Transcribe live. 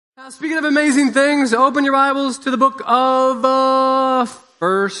Now, speaking of amazing things, open your Bibles to the book of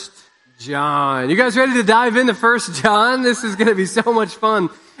 1 John. You guys ready to dive into 1 John? This is going to be so much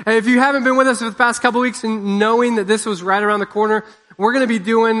fun. And if you haven't been with us for the past couple weeks and knowing that this was right around the corner, we're going to be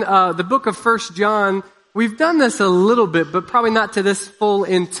doing the book of 1 John. We've done this a little bit, but probably not to this full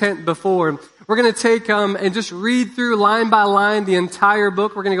intent before. We're going to take and just read through line by line the entire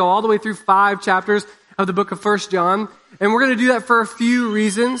book. We're going to go all the way through 5 chapters of the book of 1 John. And we're going to do that for a few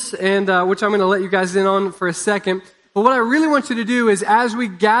reasons, and which I'm going to let you guys in on for a second. But what I really want you to do is, as we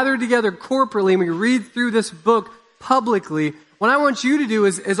gather together corporately and we read through this book publicly, what I want you to do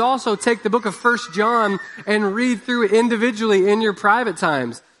is also take the book of 1 John and read through it individually in your private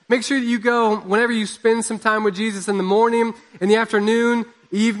times. Make sure that you go whenever you spend some time with Jesus, in the morning, in the afternoon,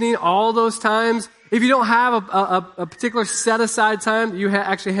 evening, all those times. If you don't have a particular set-aside time that you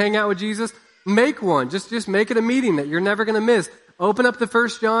actually hang out with Jesus, make one. Just make it a meeting that you're never going to miss. Open up the 1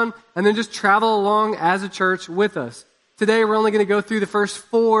 John and then just travel along as a church with us. Today we're only going to go through the first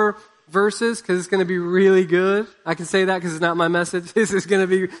 4 verses because it's going to be really good. I can say that because it's not my message. This is going to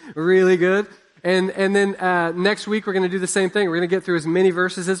be really good. And then next week we're going to do the same thing. We're going to get through as many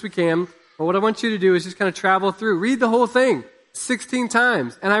verses as we can. But what I want you to do is just kind of travel through. Read the whole thing 16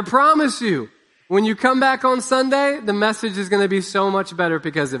 times. And I promise you, when you come back on Sunday, the message is going to be so much better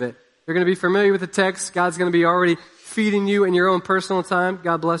because of it. You're going to be familiar with the text. God's going to be already feeding you in your own personal time.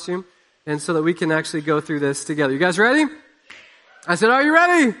 God bless you. And so that we can actually go through this together. You guys ready? I said, are you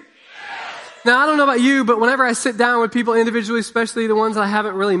ready? Yes. Now, I don't know about you, but whenever I sit down with people individually, especially the ones I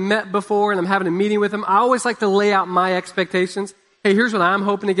haven't really met before and I'm having a meeting with them, I always like to lay out my expectations. Hey, here's what I'm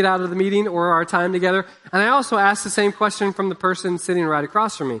hoping to get out of the meeting or our time together. And I also ask the same question from the person sitting right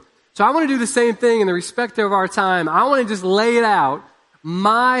across from me. So I want to do the same thing in the respect of our time. I want to just lay it out.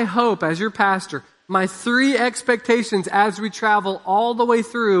 My hope as your pastor, my 3 expectations as we travel all the way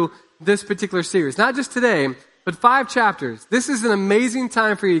through this particular series. Not just today, but 5 chapters. This is an amazing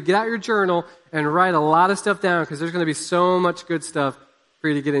time for you to get out your journal and write a lot of stuff down because there's going to be so much good stuff for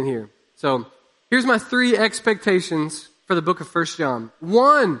you to get in here. So here's my 3 expectations for the book of 1 John.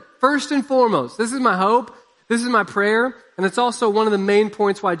 1, first and foremost, this is my hope, this is my prayer, and it's also one of the main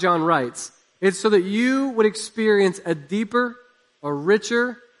points why John writes. It's so that you would experience a deeper, a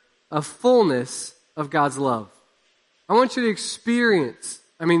richer, a fullness of God's love. I want you to experience,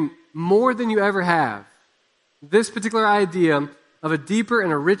 more than you ever have, this particular idea of a deeper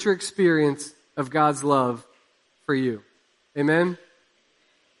and a richer experience of God's love for you. Amen?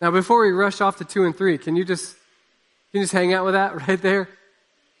 Now, before we rush off to 2 and 3, can you just hang out with that right there?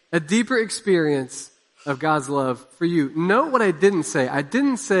 A deeper experience of God's love for you. Note what I didn't say. I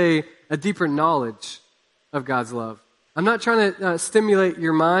didn't say a deeper knowledge of God's love. I'm not trying to stimulate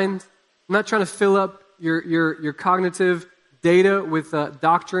your mind. I'm not trying to fill up your cognitive data with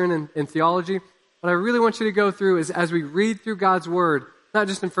doctrine and theology. What I really want you to go through is, as we read through God's Word, not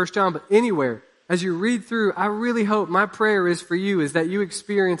just in 1 John, but anywhere, as you read through, I really hope, my prayer is for you, is that you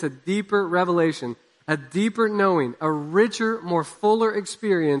experience a deeper revelation, a deeper knowing, a richer, more fuller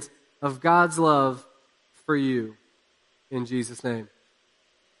experience of God's love for you. In Jesus' name.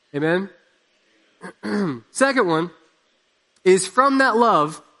 Amen? Second one is from that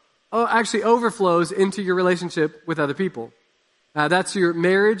love, actually overflows into your relationship with other people. That's your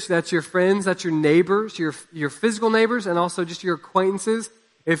marriage, that's your friends, that's your neighbors, your physical neighbors, and also just your acquaintances.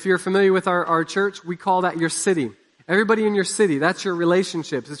 If you're familiar with our church, we call that your city. Everybody in your city, that's your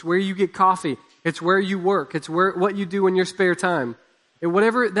relationships. It's where you get coffee. It's where you work. It's what you do in your spare time. And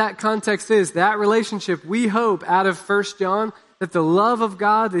whatever that context is, that relationship, we hope out of 1 John, that the love of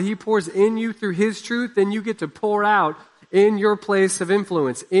God that He pours in you through His truth, then you get to pour out in your place of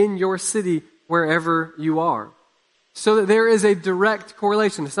influence, in your city, wherever you are. So that there is a direct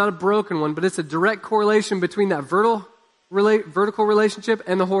correlation. It's not a broken one, but it's a direct correlation between that vertical relationship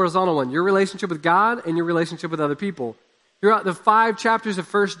and the horizontal one. Your relationship with God and your relationship with other people. Throughout the 5 chapters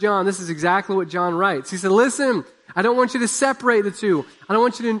of 1 John, this is exactly what John writes. He said, listen, I don't want you to separate the two. I don't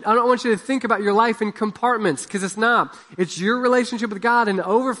want you to think about your life in compartments, because it's not. It's your relationship with God, and it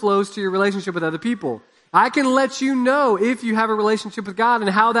overflows to your relationship with other people. I can let you know if you have a relationship with God and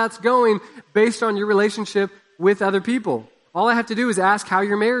how that's going based on your relationship with other people. All I have to do is ask how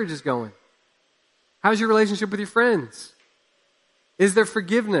your marriage is going. How's your relationship with your friends? Is there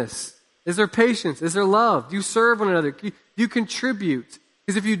forgiveness? Is there patience? Is there love? Do you serve one another? Do you contribute?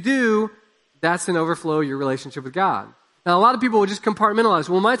 Because if you do, that's an overflow of your relationship with God. Now, a lot of people will just compartmentalize.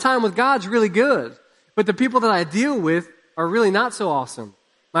 Well, my time with God's really good, but the people that I deal with are really not so awesome.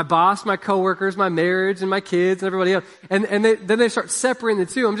 My boss, my coworkers, my marriage, and my kids, and everybody else. And then they start separating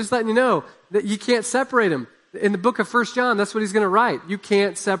the two. I'm just letting you know that you can't separate them. in the book of 1 John, that's what he's going to write. You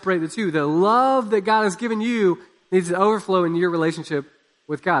can't separate the two. The love that God has given you needs to overflow in your relationship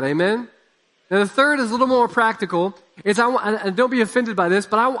with God. Amen? Now the third is a little more practical. And don't be offended by this,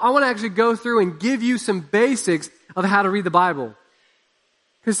 but I want to actually go through and give you some basics of how to read the Bible.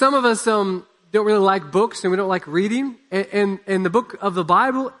 Because some of us don't really like books and we don't like reading. And the book of the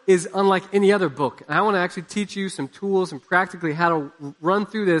Bible is unlike any other book. And I want to actually teach you some tools and practically how to run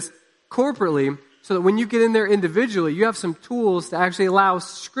through this corporately so that when you get in there individually, you have some tools to actually allow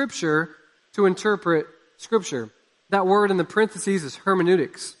Scripture to interpret Scripture. That word in the parentheses is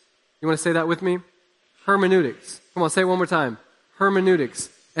hermeneutics. You want to say that with me? Hermeneutics. Come on, say it one more time. Hermeneutics.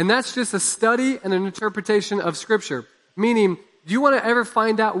 And that's just a study and an interpretation of Scripture. Meaning, do you want to ever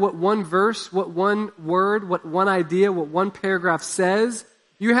find out what one verse, what one word, what one idea, what one paragraph says?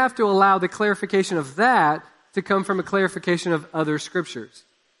 You have to allow the clarification of that to come from a clarification of other Scriptures.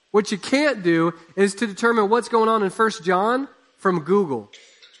 What you can't do is to determine what's going on in 1 John from Google.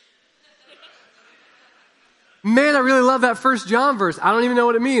 Man, I really love that 1 John verse. I don't even know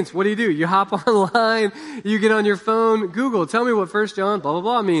what it means. What do? You hop online, you get on your phone, Google, tell me what 1 John blah, blah,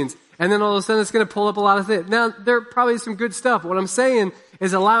 blah means. And then all of a sudden it's going to pull up a lot of things. Now, there are probably some good stuff. What I'm saying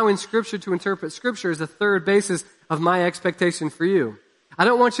is allowing Scripture to interpret Scripture is the third basis of my expectation for you. I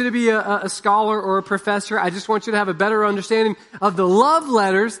don't want you to be a scholar or a professor. I just want you to have a better understanding of the love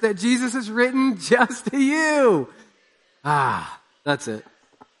letters that Jesus has written just to you. That's it.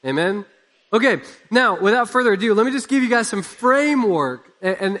 Amen? Okay, now, without further ado, let me just give you guys some framework.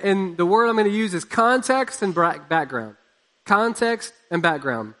 And the word I'm going to use is context and background. Context and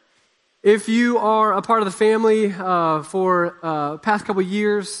background. If you are a part of the family for past couple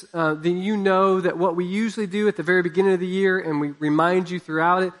years, then you know that what we usually do at the very beginning of the year, and we remind you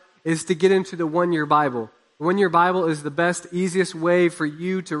throughout it, is to get into the one-year Bible. The one-year Bible is the best, easiest way for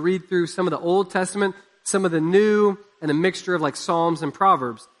you to read through some of the Old Testament, some of the New, and a mixture of like Psalms and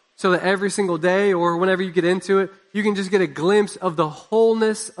Proverbs. So that every single day or whenever you get into it, you can just get a glimpse of the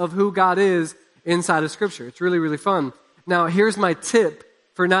wholeness of who God is inside of Scripture. It's really, really fun. Now, here's my tip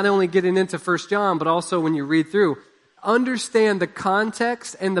for not only getting into 1 John, but also when you read through. Understand the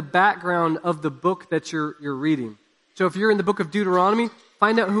context and the background of the book that you're reading. So if you're in the book of Deuteronomy,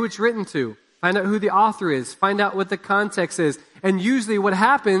 find out who it's written to. Find out who the author is. Find out what the context is. And usually what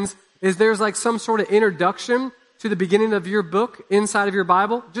happens is there's like some sort of introduction to the beginning of your book inside of your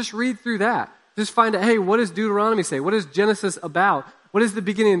Bible. Just read through that. Just find out, hey, what does Deuteronomy say? What is Genesis about? What is the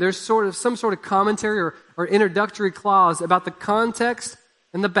beginning? There's some sort of commentary or introductory clause about the context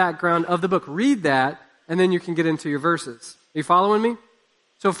and the background of the book. Read that, and then you can get into your verses. Are you following me?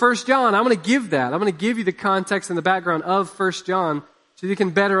 So 1 John, I'm going to give that. I'm going to give you the context and the background of 1 John so you can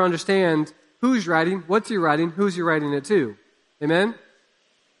better understand who's writing, what's he writing, who's he writing it to. Amen?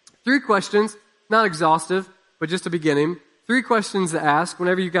 3 questions, not exhaustive, but just a beginning. 3 questions to ask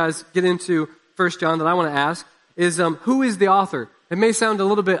whenever you guys get into 1 John that I want to ask is, who is the author? It may sound a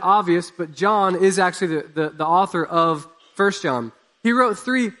little bit obvious, but John is actually the author of 1 John. He wrote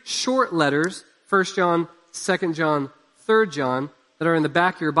 3 short letters, 1 John, 2 John, 3 John, that are in the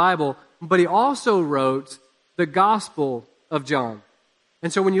back of your Bible, but he also wrote the Gospel of John.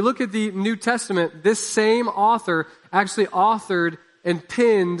 And so when you look at the New Testament, this same author actually authored and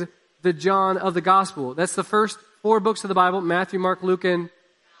penned the John of the Gospel. That's the first 4 books of the Bible, Matthew, Mark, Luke, and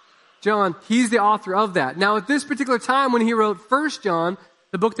John. He's the author of that. Now, at this particular time when he wrote 1 John,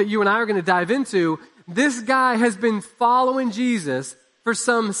 the book that you and I are going to dive into, this guy has been following Jesus for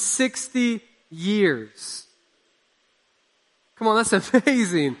some 60 years. Come on, that's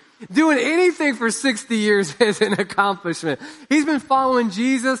amazing. Doing anything for 60 years is an accomplishment. He's been following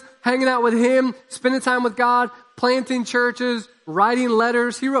Jesus, hanging out with him, spending time with God, planting churches, writing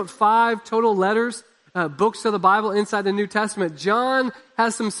letters. He wrote 5 total letters, books of the Bible inside the New Testament. John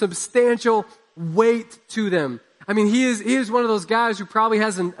has some substantial weight to them. I mean, he is one of those guys who probably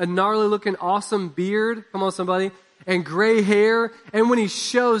has a gnarly looking awesome beard. Come on, somebody. And gray hair. And when he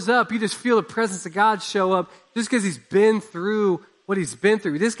shows up, you just feel the presence of God show up just because he's been through what he's been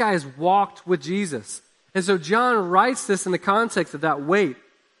through. This guy has walked with Jesus. And so John writes this in the context of that weight.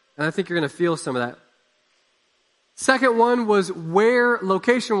 And I think you're going to feel some of that. Second one was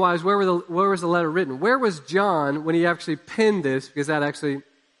location-wise, where was the letter written? Where was John when he actually penned this? Because that actually,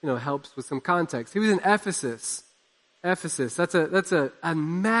 helps with some context. He was in Ephesus. Ephesus, that's a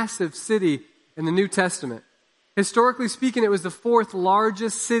massive city in the New Testament. Historically speaking, it was the 4th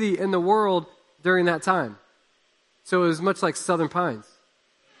largest city in the world during that time. So it was much like Southern Pines.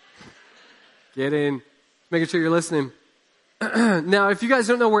 Get in. Making sure you're listening. Now, if you guys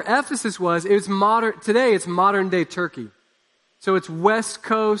don't know where Ephesus was, today it's modern day Turkey. So it's west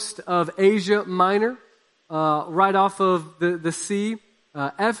coast of Asia Minor. right off of the sea.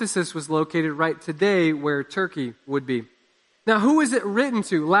 Ephesus was located right today where Turkey would be. Now, who is it written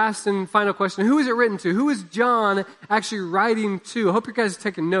to? Last and final question. Who is it written to? Who is John actually writing to? I hope you guys are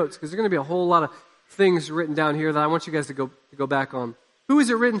taking notes because there's going to be a whole lot of things written down here that I want you guys to go back on. Who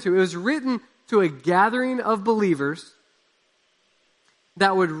is it written to? It was written to a gathering of believers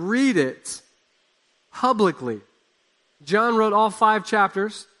that would read it publicly. John wrote all 5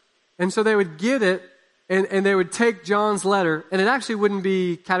 chapters, and so they would get it, and they would take John's letter, and it actually wouldn't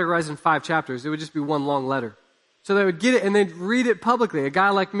be categorized in 5 chapters. It would just be one long letter. So they would get it and they'd read it publicly. A guy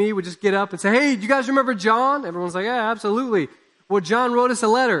like me would just get up and say, hey, do you guys remember John? Everyone's like, yeah, absolutely. Well, John wrote us a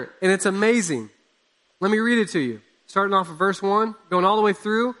letter and it's amazing. Let me read it to you. Starting off of verse 1, going all the way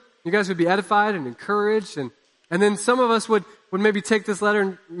through. You guys would be edified and encouraged. And then some of us would maybe take this letter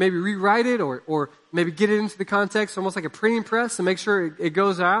and maybe rewrite it or maybe get it into the context, almost like a printing press to make sure it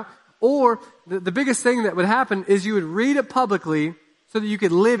goes out. Or the biggest thing that would happen is you would read it publicly so that you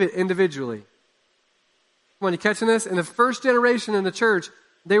could live it individually. Come on, you catching this? In the first generation in the church,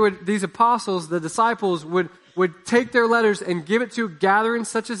 these apostles, the disciples, would take their letters and give it to gatherings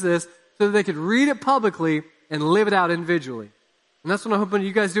such as this so that they could read it publicly and live it out individually. And that's what I'm hoping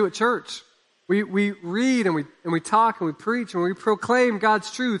you guys do at church. We read and we talk and we preach and we proclaim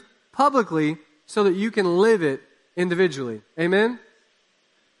God's truth publicly so that you can live it individually. Amen?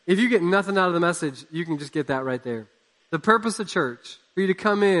 If you get nothing out of the message, you can just get that right there. The purpose of church, for you to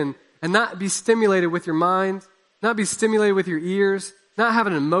come in and not be stimulated with your mind, not be stimulated with your ears, not have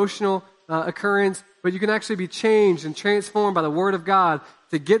an emotional occurrence, but you can actually be changed and transformed by the Word of God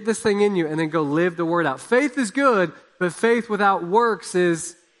to get this thing in you and then go live the Word out. Faith is good, but faith without works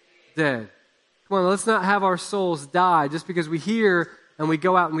is dead. Come on, let's not have our souls die just because we hear and we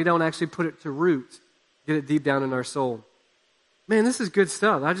go out and we don't actually put it to root, get it deep down in our soul. Man, this is good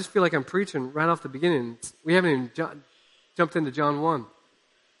stuff. I just feel like I'm preaching right off the beginning. We haven't even jumped into John 1.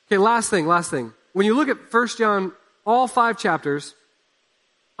 Okay, last thing. When you look at 1 John, all 5 chapters,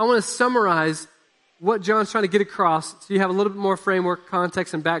 I want to summarize what John's trying to get across so you have a little bit more framework,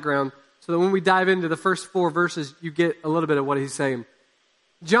 context, and background so that when we dive into the first 4 verses, you get a little bit of what he's saying.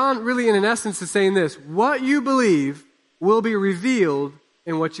 John really, in essence, is saying this: what you believe will be revealed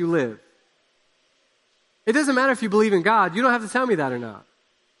in what you live. It doesn't matter if you believe in God. You don't have to tell me that or not.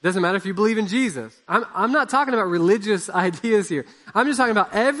 It doesn't matter if you believe in Jesus. I'm not talking about religious ideas here. I'm just talking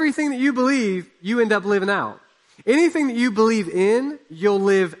about everything that you believe, you end up living out. Anything that you believe in, you'll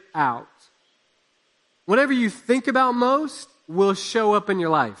live out. Whatever you think about most will show up in your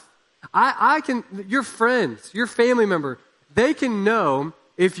life. Your friends, your family member, they can know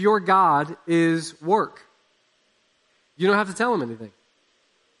if your God is work. You don't have to tell them anything.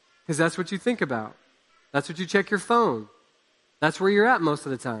 Because that's what you think about. That's what you check your phone. That's where you're at most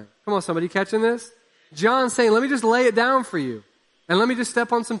of the time. Come on, somebody catching this? John's saying, let me just lay it down for you. And let me just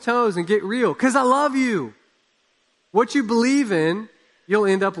step on some toes and get real. Because I love you. What you believe in, you'll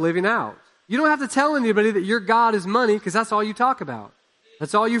end up living out. You don't have to tell anybody that your God is money because that's all you talk about.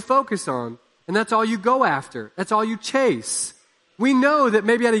 That's all you focus on. And that's all you go after. That's all you chase. We know that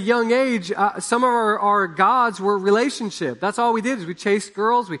maybe at a young age, some of our gods were relationship. That's all we did is we chased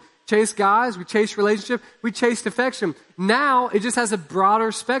girls, we chased guys, we chased relationship, we chased affection. Now it just has a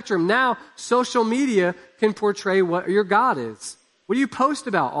broader spectrum. Now social media can portray what your God is. What do you post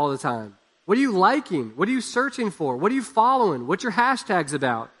about all the time? What are you liking? What are you searching for? What are you following? What's your hashtags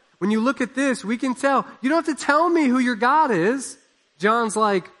about? When you look at this, we can tell. You don't have to tell me who your God is. John's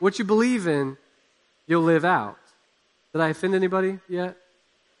like, what you believe in, you'll live out. Did I offend anybody yet?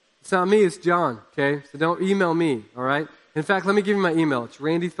 It's not me, it's John, okay? So don't email me, all right? In fact, let me give you my email. It's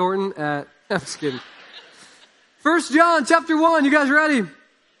Randy Thornton at... I'm just kidding. 1 John chapter 1. You guys ready?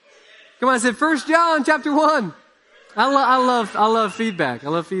 Come on, I said 1 John chapter 1. I love feedback. I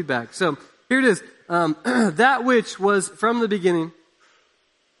love feedback. So here it is. That which was from the beginning,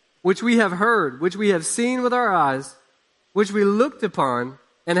 which we have heard, which we have seen with our eyes, which we looked upon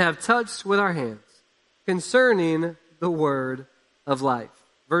and have touched with our hands, concerning the word of life.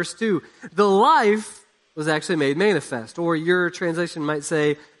 Verse 2, the life was actually made manifest, or your translation might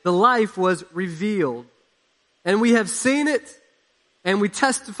say, the life was revealed. And we have seen it, and we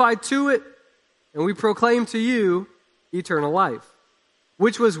testify to it, and we proclaim to you eternal life,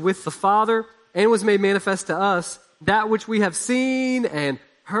 which was with the Father, and was made manifest to us. That which we have seen and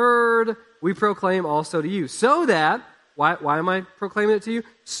heard, we proclaim also to you. So that, why am I proclaiming it to you?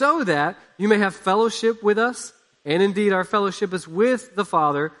 So that you may have fellowship with us, and indeed our fellowship is with the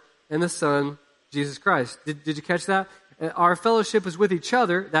Father and the Son, Jesus Christ. Did you catch that? Our fellowship is with each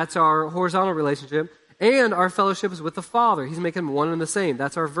other. That's our horizontal relationship. And our fellowship is with the Father. He's making them one and the same.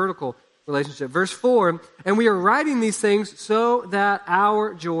 That's our vertical relationship. Verse 4, and we are writing these things so that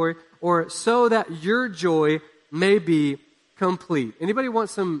our joy, or so that your joy may be complete. Anybody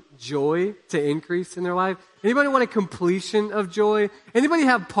want some joy to increase in their life? Anybody want a completion of joy? Anybody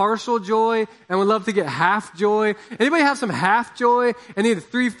have partial joy and would love to get half joy? Anybody have some half joy and need a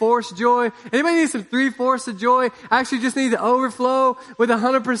 3/4 joy? Anybody need some 3/4 of joy? I actually just need to overflow with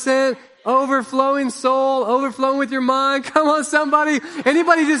 100%. Overflowing soul, overflowing with your mind. Come on, somebody.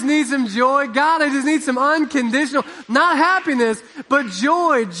 Anybody just need some joy? God, I just need some unconditional, not happiness, but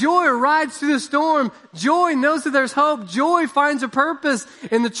joy. Joy rides through the storm. Joy knows that there's hope. Joy finds a purpose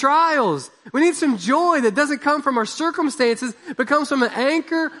in the trials. We need some joy that doesn't come from our circumstances, but comes from an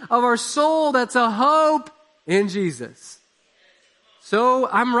anchor of our soul that's a hope in Jesus. So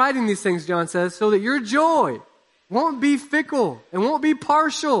I'm writing these things, John says, so that your joy won't be fickle and won't be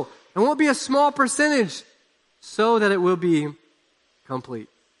partial. It won't be a small percentage, so that it will be complete.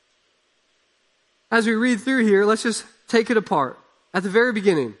 As we read through here, let's just take it apart. At the very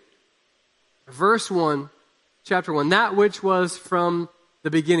beginning, verse 1, chapter 1, that which was from the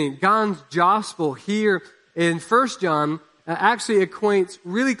beginning. John's gospel here in 1 John actually equates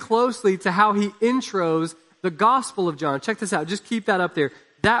really closely to how he intros the gospel of John. Check this out. Just keep that up there.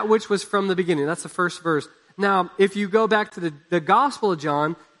 That which was from the beginning. That's the first verse. Now, if you go back to the gospel of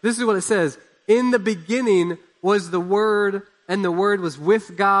John, this is what it says. In the beginning was the Word, and the Word was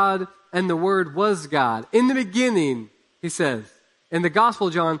with God, and the Word was God. In the beginning, he says. In the Gospel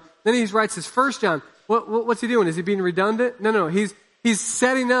of John, then he writes his 1 John. What's he doing? Is he being redundant? No. He's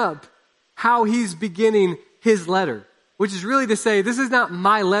setting up how he's beginning his letter, which is really to say, this is not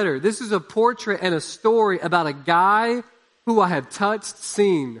my letter. This is a portrait and a story about a guy who I have touched,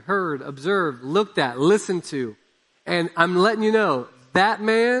 seen, heard, observed, looked at, listened to. And I'm letting you know, that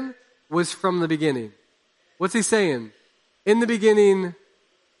man was from the beginning. What's he saying? In the beginning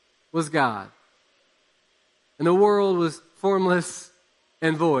was God. And the world was formless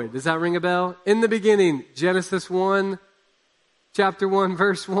and void. Does that ring a bell? In the beginning, Genesis 1, chapter 1,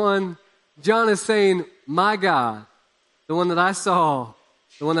 verse 1. John is saying, my God, the one that I saw,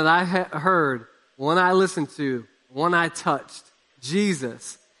 the one that I heard, the one I listened to, the one I touched,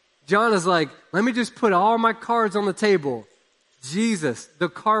 Jesus. John is like, let me just put all my cards on the table. Jesus, the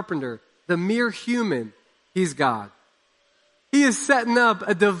carpenter, the mere human, he's God. He is setting up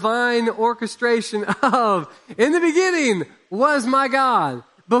a divine orchestration of, in the beginning was my God.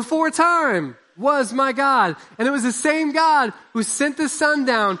 Before time was my God. And it was the same God who sent the Son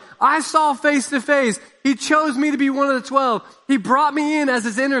down. I saw face to face. He chose me to be one of the 12. He brought me in as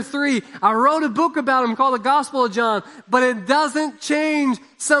his inner 3. I wrote a book about him called the Gospel of John, but it doesn't change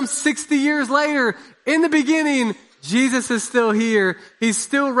some 60 years later. In the beginning, Jesus is still here. He's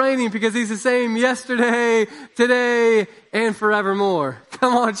still reigning because he's the same yesterday, today, and forevermore.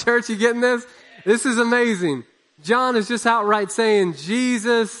 Come on, church, you getting this? This is amazing. John is just outright saying,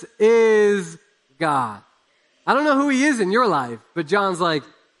 Jesus is God. I don't know who he is in your life, but John's like,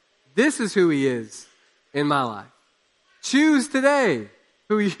 this is who he is in my life. Choose today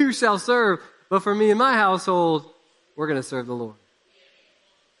who you shall serve. But for me and my household, we're going to serve the Lord.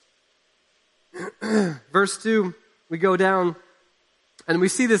 Verse 2. We go down and we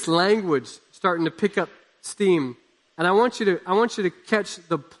see this language starting to pick up steam. And I want you to catch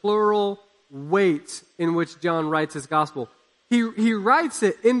the plural weight in which John writes his gospel. He writes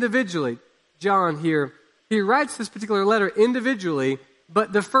it individually. John here, he writes this particular letter individually,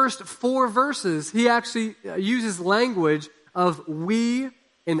 but the first 4 verses, he actually uses language of we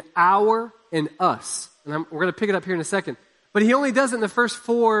and our and us. And we're going to pick it up here in a second. But he only does it in the first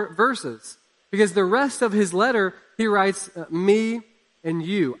 4 verses. Because the rest of his letter, he writes me and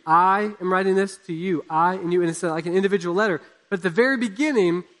you. I am writing this to you. I and you. And it's like an individual letter. But at the very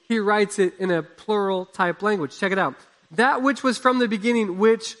beginning, he writes it in a plural type language. Check it out. That which was from the beginning,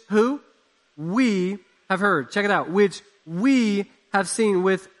 which who? We have heard. Check it out. Which we have seen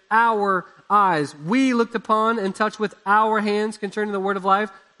with our eyes. We looked upon and touched with our hands concerning the word of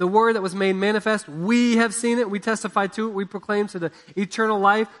life. The word that was made manifest. We have seen it. We testify to it. We proclaim to the eternal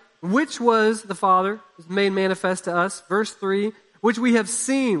life. Which was the Father, was made manifest to us. Verse 3, which we have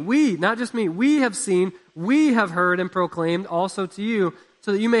seen, we, not just me, we have seen, we have heard and proclaimed also to you,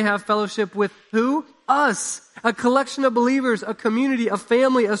 so that you may have fellowship with who? Us. A collection of believers, a community, a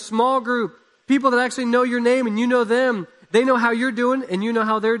family, a small group. People that actually know your name and you know them. They know how you're doing and you know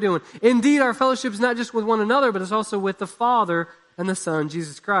how they're doing. Indeed, our fellowship is not just with one another, but it's also with the Father and the Son,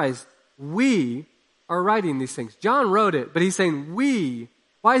 Jesus Christ. We are writing these things. John wrote it, but he's saying we.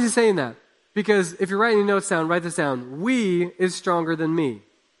 Why is he saying that? Because if you're writing your notes down, write this down. We is stronger than me.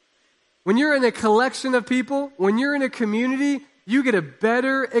 When you're in a collection of people, when you're in a community, you get a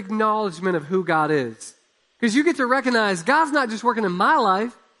better acknowledgement of who God is. Because you get to recognize God's not just working in my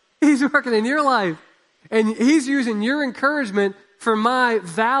life, He's working in your life. And He's using your encouragement for my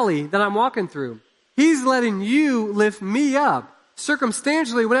valley that I'm walking through. He's letting you lift me up.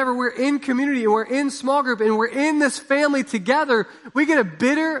 Circumstantially, whenever we're in community and we're in small group and we're in this family together, we get a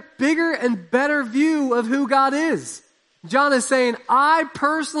bigger and better view of who God is. John is saying, I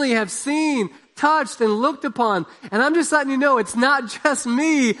personally have seen, touched, and looked upon. And I'm just letting you know, it's not just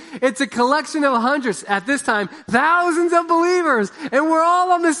me. It's a collection of hundreds, at this time, thousands of believers. And we're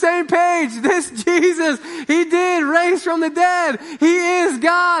all on the same page. This Jesus, He did raise from the dead. He is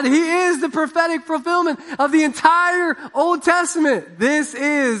God. He is the prophetic fulfillment of the entire Old Testament. This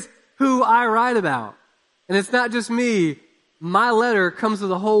is who I write about. And it's not just me. My letter comes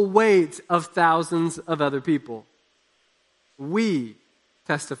with a whole weight of thousands of other people. We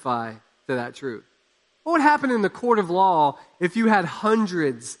testify to that truth. What would happen in the court of law if you had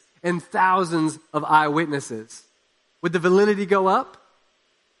hundreds and thousands of eyewitnesses? Would the validity go up?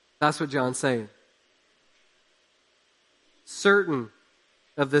 That's what John's saying. Certain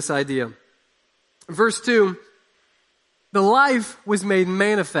of this idea. Verse 2, the life was made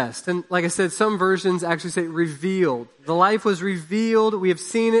manifest. And like I said, some versions actually say revealed. The life was revealed. We have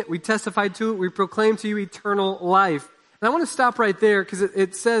seen it. We testified to it. We proclaim to you eternal life. And I want to stop right there because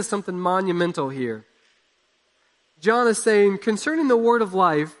it says something monumental here. John is saying, concerning the word of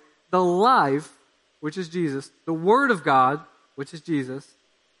life, the life, which is Jesus, the word of God, which is Jesus,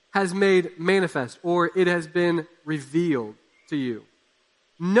 has made manifest, or it has been revealed to you.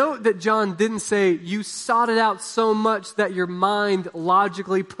 Note that John didn't say you sought it out so much that your mind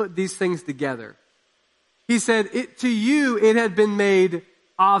logically put these things together. He said, to you it had been made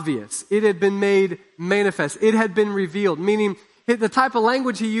obvious. It had been made manifest. It had been revealed. Meaning, the type of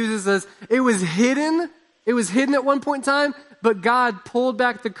language he uses is, it was hidden. It was hidden at one point in time, but God pulled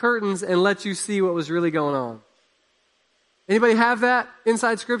back the curtains and let you see what was really going on. Anybody have that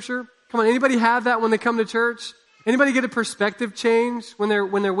inside Scripture? Come on, anybody have that when they come to church? Anybody get a perspective change when they're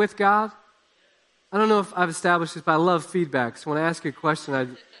with God? I don't know if I've established this, but I love feedback. So when I ask you a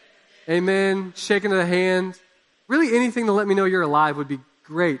question, amen, shaking of the hand. Really anything to let me know you're alive would be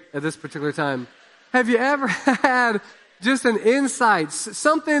great at this particular time. Have you ever had just an insight,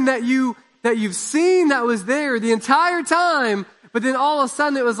 something that you've seen that was there the entire time, but then all of a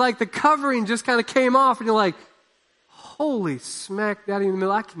sudden it was like the covering just kind of came off and you're like, holy smack daddy in the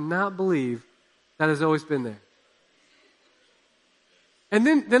middle, I cannot believe that has always been there. And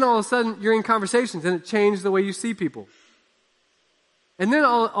then all of a sudden you're in conversations and it changed the way you see people. And then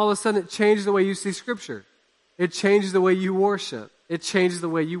all of a sudden it changes the way you see Scripture. It changes the way you worship. It changes the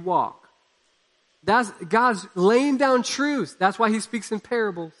way you walk. God's laying down truth. That's why He speaks in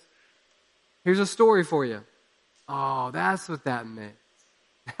parables. Here's a story for you. Oh, that's what that meant.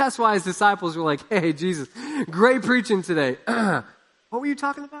 That's why His disciples were like, hey, Jesus, great preaching today. What were you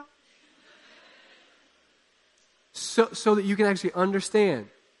talking about? So that you can actually understand,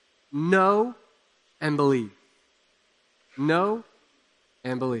 know, and believe. Know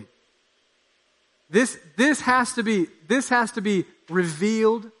and believe. This has to be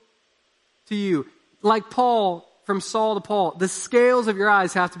revealed to you. Like Paul, from Saul to Paul, the scales of your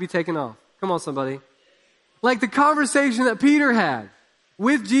eyes have to be taken off. Come on, somebody. Like the conversation that Peter had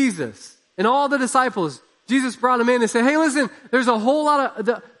with Jesus and all the disciples. Jesus brought him in and said, hey, listen, there's a whole lot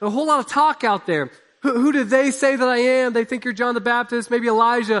of talk out there. Who do they say that I am? They think you're John the Baptist, maybe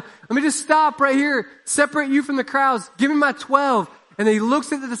Elijah. Let me just stop right here, separate you from the crowds, give me my 12. And then he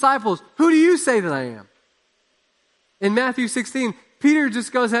looks at the disciples. Who do you say that I am? In Matthew 16, Peter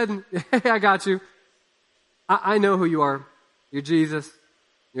just goes ahead and, hey, I got you. I know who you are. You're Jesus.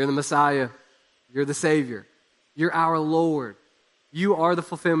 You're the Messiah. You're the Savior. You're our Lord. You are the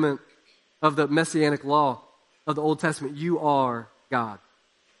fulfillment of the Messianic law of the Old Testament. You are God.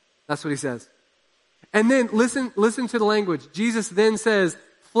 That's what he says. And then listen to the language. Jesus then says,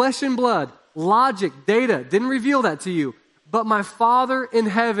 flesh and blood, logic, data, didn't reveal that to you. But my Father in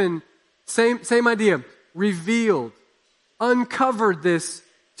heaven, same idea, revealed, uncovered this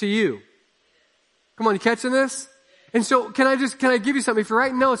to you. Come on, you catching this? And so can I give you something? If you're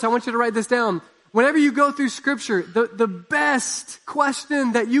writing notes, I want you to write this down. Whenever you go through Scripture, the best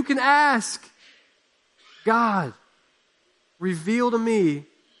question that you can ask, God, reveal to me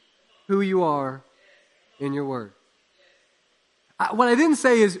who you are in your word. What I didn't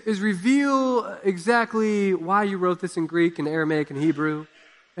say is reveal exactly why you wrote this in Greek and Aramaic and Hebrew,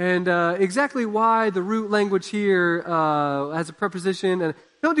 and exactly why the root language here has a preposition. And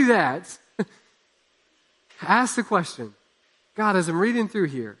don't do that. Ask the question, God, as I'm reading through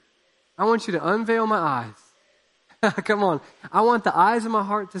here, I want you to unveil my eyes Come on. I want the eyes of my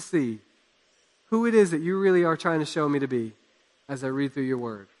heart to see who it is that you really are trying to show me to be as I read through your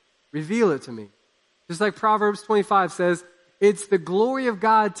word. Reveal it to me. Just like Proverbs 25 says, it's the glory of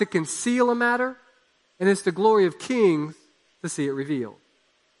God to conceal a matter, and it's the glory of kings to see it revealed.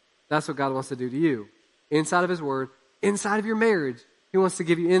 That's what God wants to do to you. Inside of his word, inside of your marriage, he wants to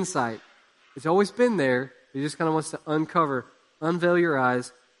give you insight. It's always been there. He just kind of wants to unveil your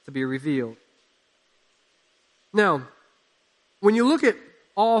eyes to be revealed. Now, when you look at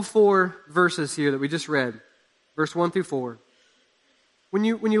all 4 verses here that we just read, verse 1 through 4, when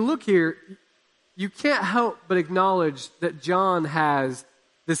you look here, you can't help but acknowledge that John has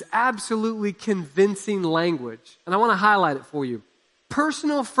this absolutely convincing language. And I want to highlight it for you.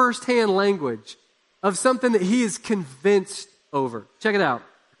 Personal firsthand language of something that he is convinced over. Check it out.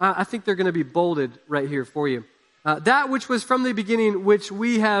 I think they're going to be bolded right here for you. That which was from the beginning, which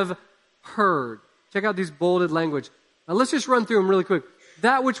we have heard. Check out these bolded language. Let's just run through them really quick.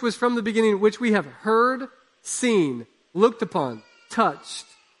 That which was from the beginning, which we have heard, seen, looked upon, touched.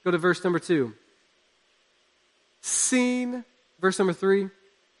 Go to verse number 2. Seen, verse number 3. And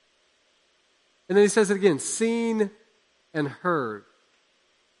then he says it again, seen and heard.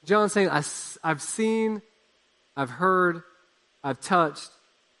 John's saying, I've seen, I've heard, I've touched,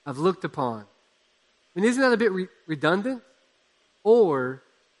 I've looked upon. I mean, isn't that a bit redundant? Or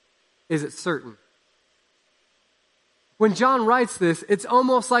is it certain? When John writes this, it's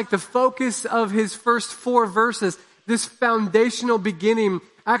almost like the focus of his first 4 verses, this foundational beginning,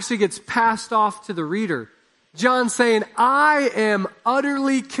 actually gets passed off to the reader. John saying, I am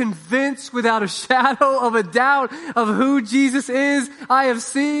utterly convinced without a shadow of a doubt of who Jesus is. I have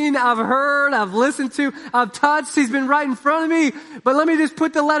seen, I've heard, I've listened to, I've touched. He's been right in front of me. But let me just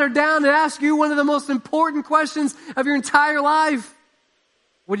put the letter down and ask you one of the most important questions of your entire life.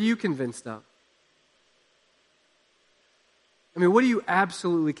 What are you convinced of? I mean, what are you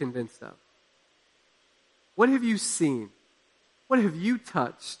absolutely convinced of? What have you seen? What have you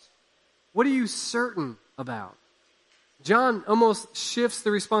touched? What are you certain about? John almost shifts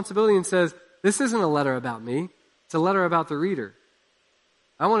the responsibility and says, this isn't a letter about me. It's a letter about the reader.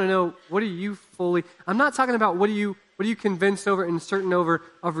 I want to know, what are you fully... I'm not talking about what are you convinced over and certain over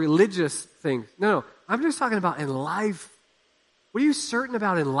of religious things. No. I'm just talking about in life. What are you certain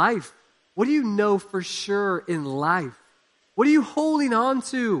about in life? What do you know for sure in life? What are you holding on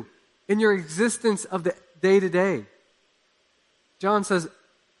to in your existence of the day-to-day? John says,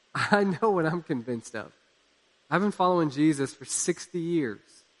 I know what I'm convinced of. I've been following Jesus for 60 years.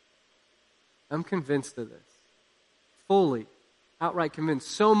 I'm convinced of this. Fully, outright convinced.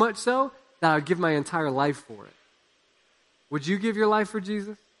 So much so that I would give my entire life for it. Would you give your life for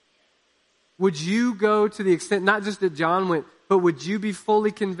Jesus? Would you go to the extent, not just that John went, but would you be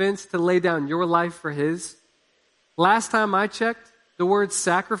fully convinced to lay down your life for his? Last time I checked, the word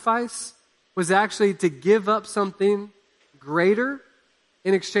sacrifice was actually to give up something greater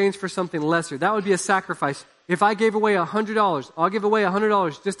in exchange for something lesser. That would be a sacrifice. If I gave away $100, I'll give away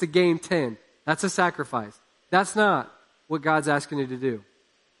 $100 just to gain 10. That's a sacrifice. That's not what God's asking you to do.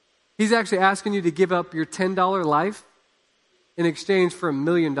 He's actually asking you to give up your $10 life in exchange for $1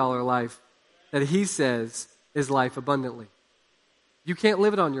 million life that he says is life abundantly. You can't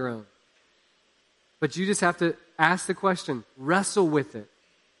live it on your own. But you just have to ask the question, wrestle with it.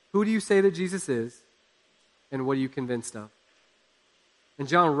 Who do you say that Jesus is? And what are you convinced of? And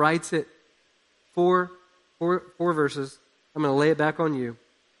John writes it, four verses. I'm going to lay it back on you.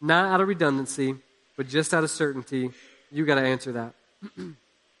 Not out of redundancy, but just out of certainty. You got to answer that.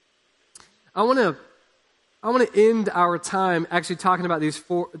 I want to end our time actually talking about these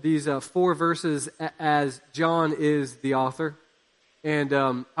four verses as John is the author. And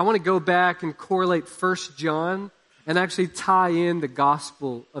I want to go back and correlate 1 John and actually tie in the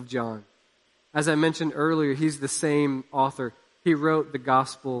Gospel of John. As I mentioned earlier, he's the same author. He wrote the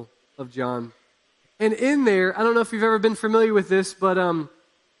Gospel of John. And in there, I don't know if you've ever been familiar with this, but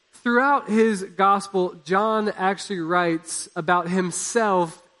throughout his Gospel, John actually writes about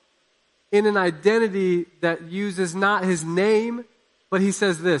himself in an identity that uses not his name, but he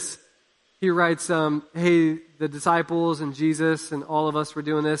says this. He writes, hey, the disciples and Jesus and all of us were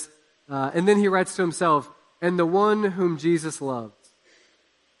doing this. And then he writes to himself, and the one whom Jesus loved.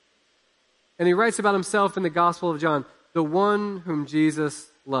 And he writes about himself in the Gospel of John, the one whom Jesus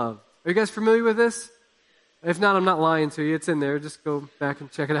loved. Are you guys familiar with this? If not, I'm not lying to you. It's in there. Just go back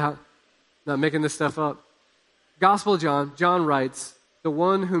and check it out. Not making this stuff up. Gospel of John, John writes, the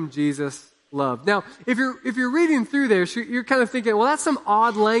one whom Jesus loved. Now, if you're reading through there, you're kind of thinking, well, that's some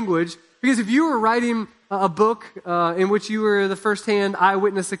odd language. Because if you were writing a book in which you were the first-hand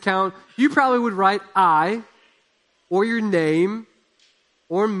eyewitness account, you probably would write I, or your name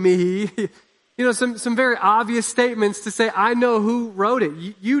or me. Some very obvious statements to say, I know who wrote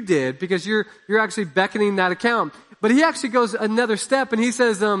it. You did, because you're actually beckoning that account. But he actually goes another step, and he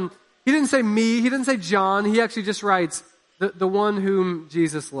says, he didn't say me, he didn't say John, he actually just writes, the one whom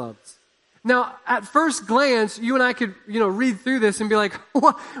Jesus loves. Now, at first glance, you and I could, read through this and be like,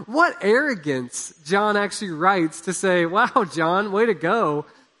 what arrogance John actually writes to say, wow, John, way to go.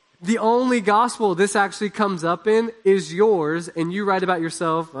 The only gospel this actually comes up in is yours, and you write about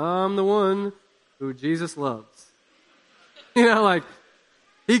yourself, I'm the one who Jesus loves.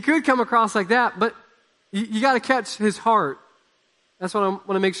 He could come across like that, but you got to catch his heart. That's what I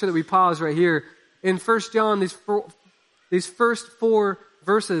want to make sure that we pause right here. In 1 John, these first 4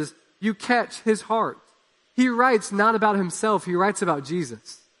 verses, you catch his heart. He writes not about himself, he writes about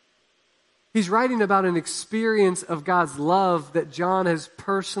Jesus. He's writing about an experience of God's love that John has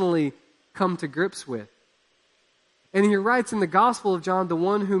personally come to grips with. And he writes in the Gospel of John, the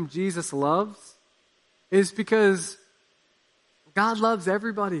one whom Jesus loves, is because God loves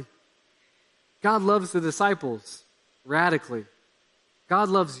everybody. God loves the disciples radically. God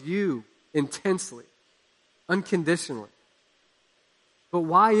loves you intensely, unconditionally. But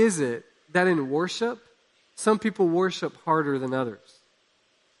why is it that in worship, some people worship harder than others?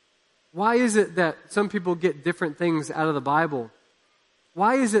 Why is it that some people get different things out of the Bible?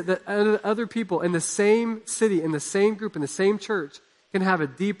 Why is it that other people in the same city, in the same group, in the same church, can have a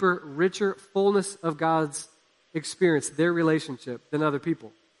deeper, richer fullness of God's experience, their relationship, than other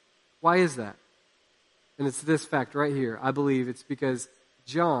people? Why is that? And it's this fact right here. I believe it's because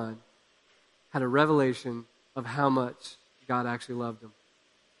John had a revelation of how much God actually loved him.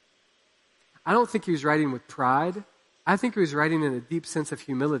 I don't think he was writing with pride. I think he was writing in a deep sense of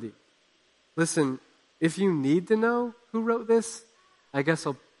humility. Listen, if you need to know who wrote this, I guess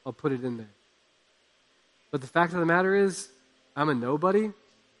I'll put it in there. But the fact of the matter is, I'm a nobody,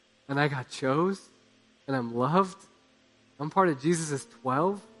 and I got chose, and I'm loved. I'm part of Jesus'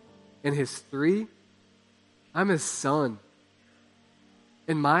 12 and his 3. I'm his son.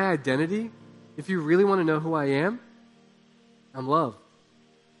 And my identity, if you really want to know who I am, I'm loved.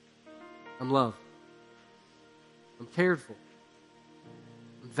 I'm loved. I'm cared for.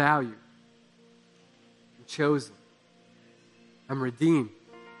 I'm valued. I'm chosen. I'm redeemed.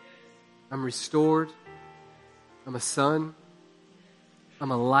 I'm restored. I'm a son.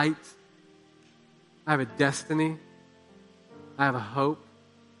 I'm a light. I have a destiny. I have a hope.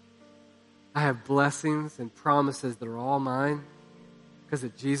 I have blessings and promises that are all mine because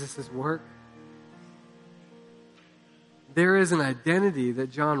of Jesus' work. There is an identity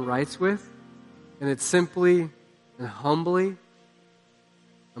that John writes with, and it's simply and humbly,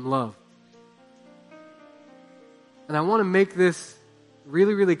 I'm loved. And I want to make this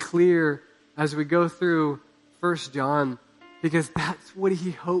really, really clear as we go through 1 John, because that's what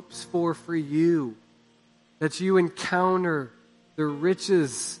he hopes for you. That you encounter the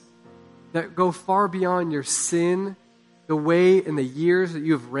riches that go far beyond your sin, the way and the years that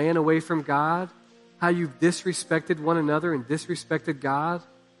you have ran away from God, how you've disrespected one another and disrespected God.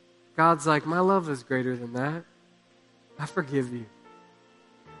 God's like, my love is greater than that. I forgive you.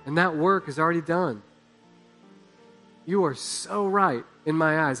 And that work is already done. You are so right in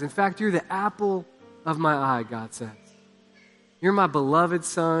my eyes. In fact, you're the apple of my eye, God says. You're my beloved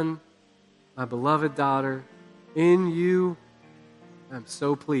son, my beloved daughter. In you, I'm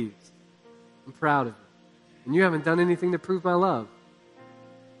so pleased. I'm proud of you. And you haven't done anything to prove my love.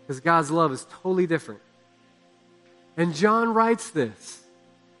 Because God's love is totally different. And John writes this.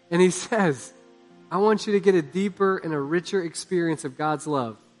 And he says, I want you to get a deeper and a richer experience of God's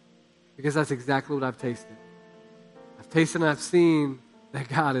love. Because that's exactly what I've tasted. I've tasted and I've seen that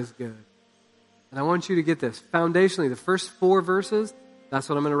God is good. And I want you to get this. Foundationally, the first 4 verses, that's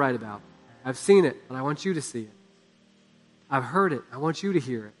what I'm going to write about. I've seen it, but I want you to see it. I've heard it. I want you to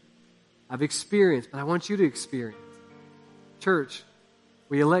hear it. I've experienced, but I want you to experience. Church,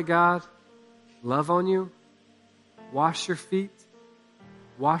 will you let God love on you? Wash your feet.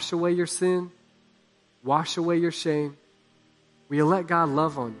 Wash away your sin. Wash away your shame. Will you let God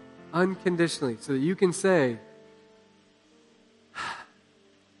love on you unconditionally so that you can say,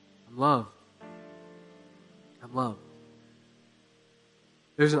 I'm loved. I'm loved.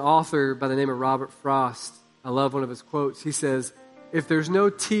 There's an author by the name of Robert Frost. I love one of his quotes. He says, if there's no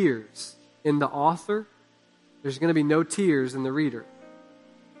tears in the author, there's going to be no tears in the reader.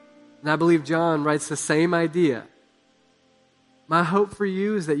 And I believe John writes the same idea. My hope for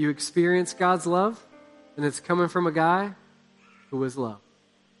you is that you experience God's love, and it's coming from a guy who is loved.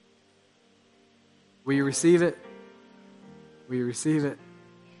 Will you receive it? Will you receive it?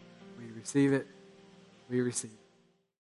 Will you receive it? Will you receive it?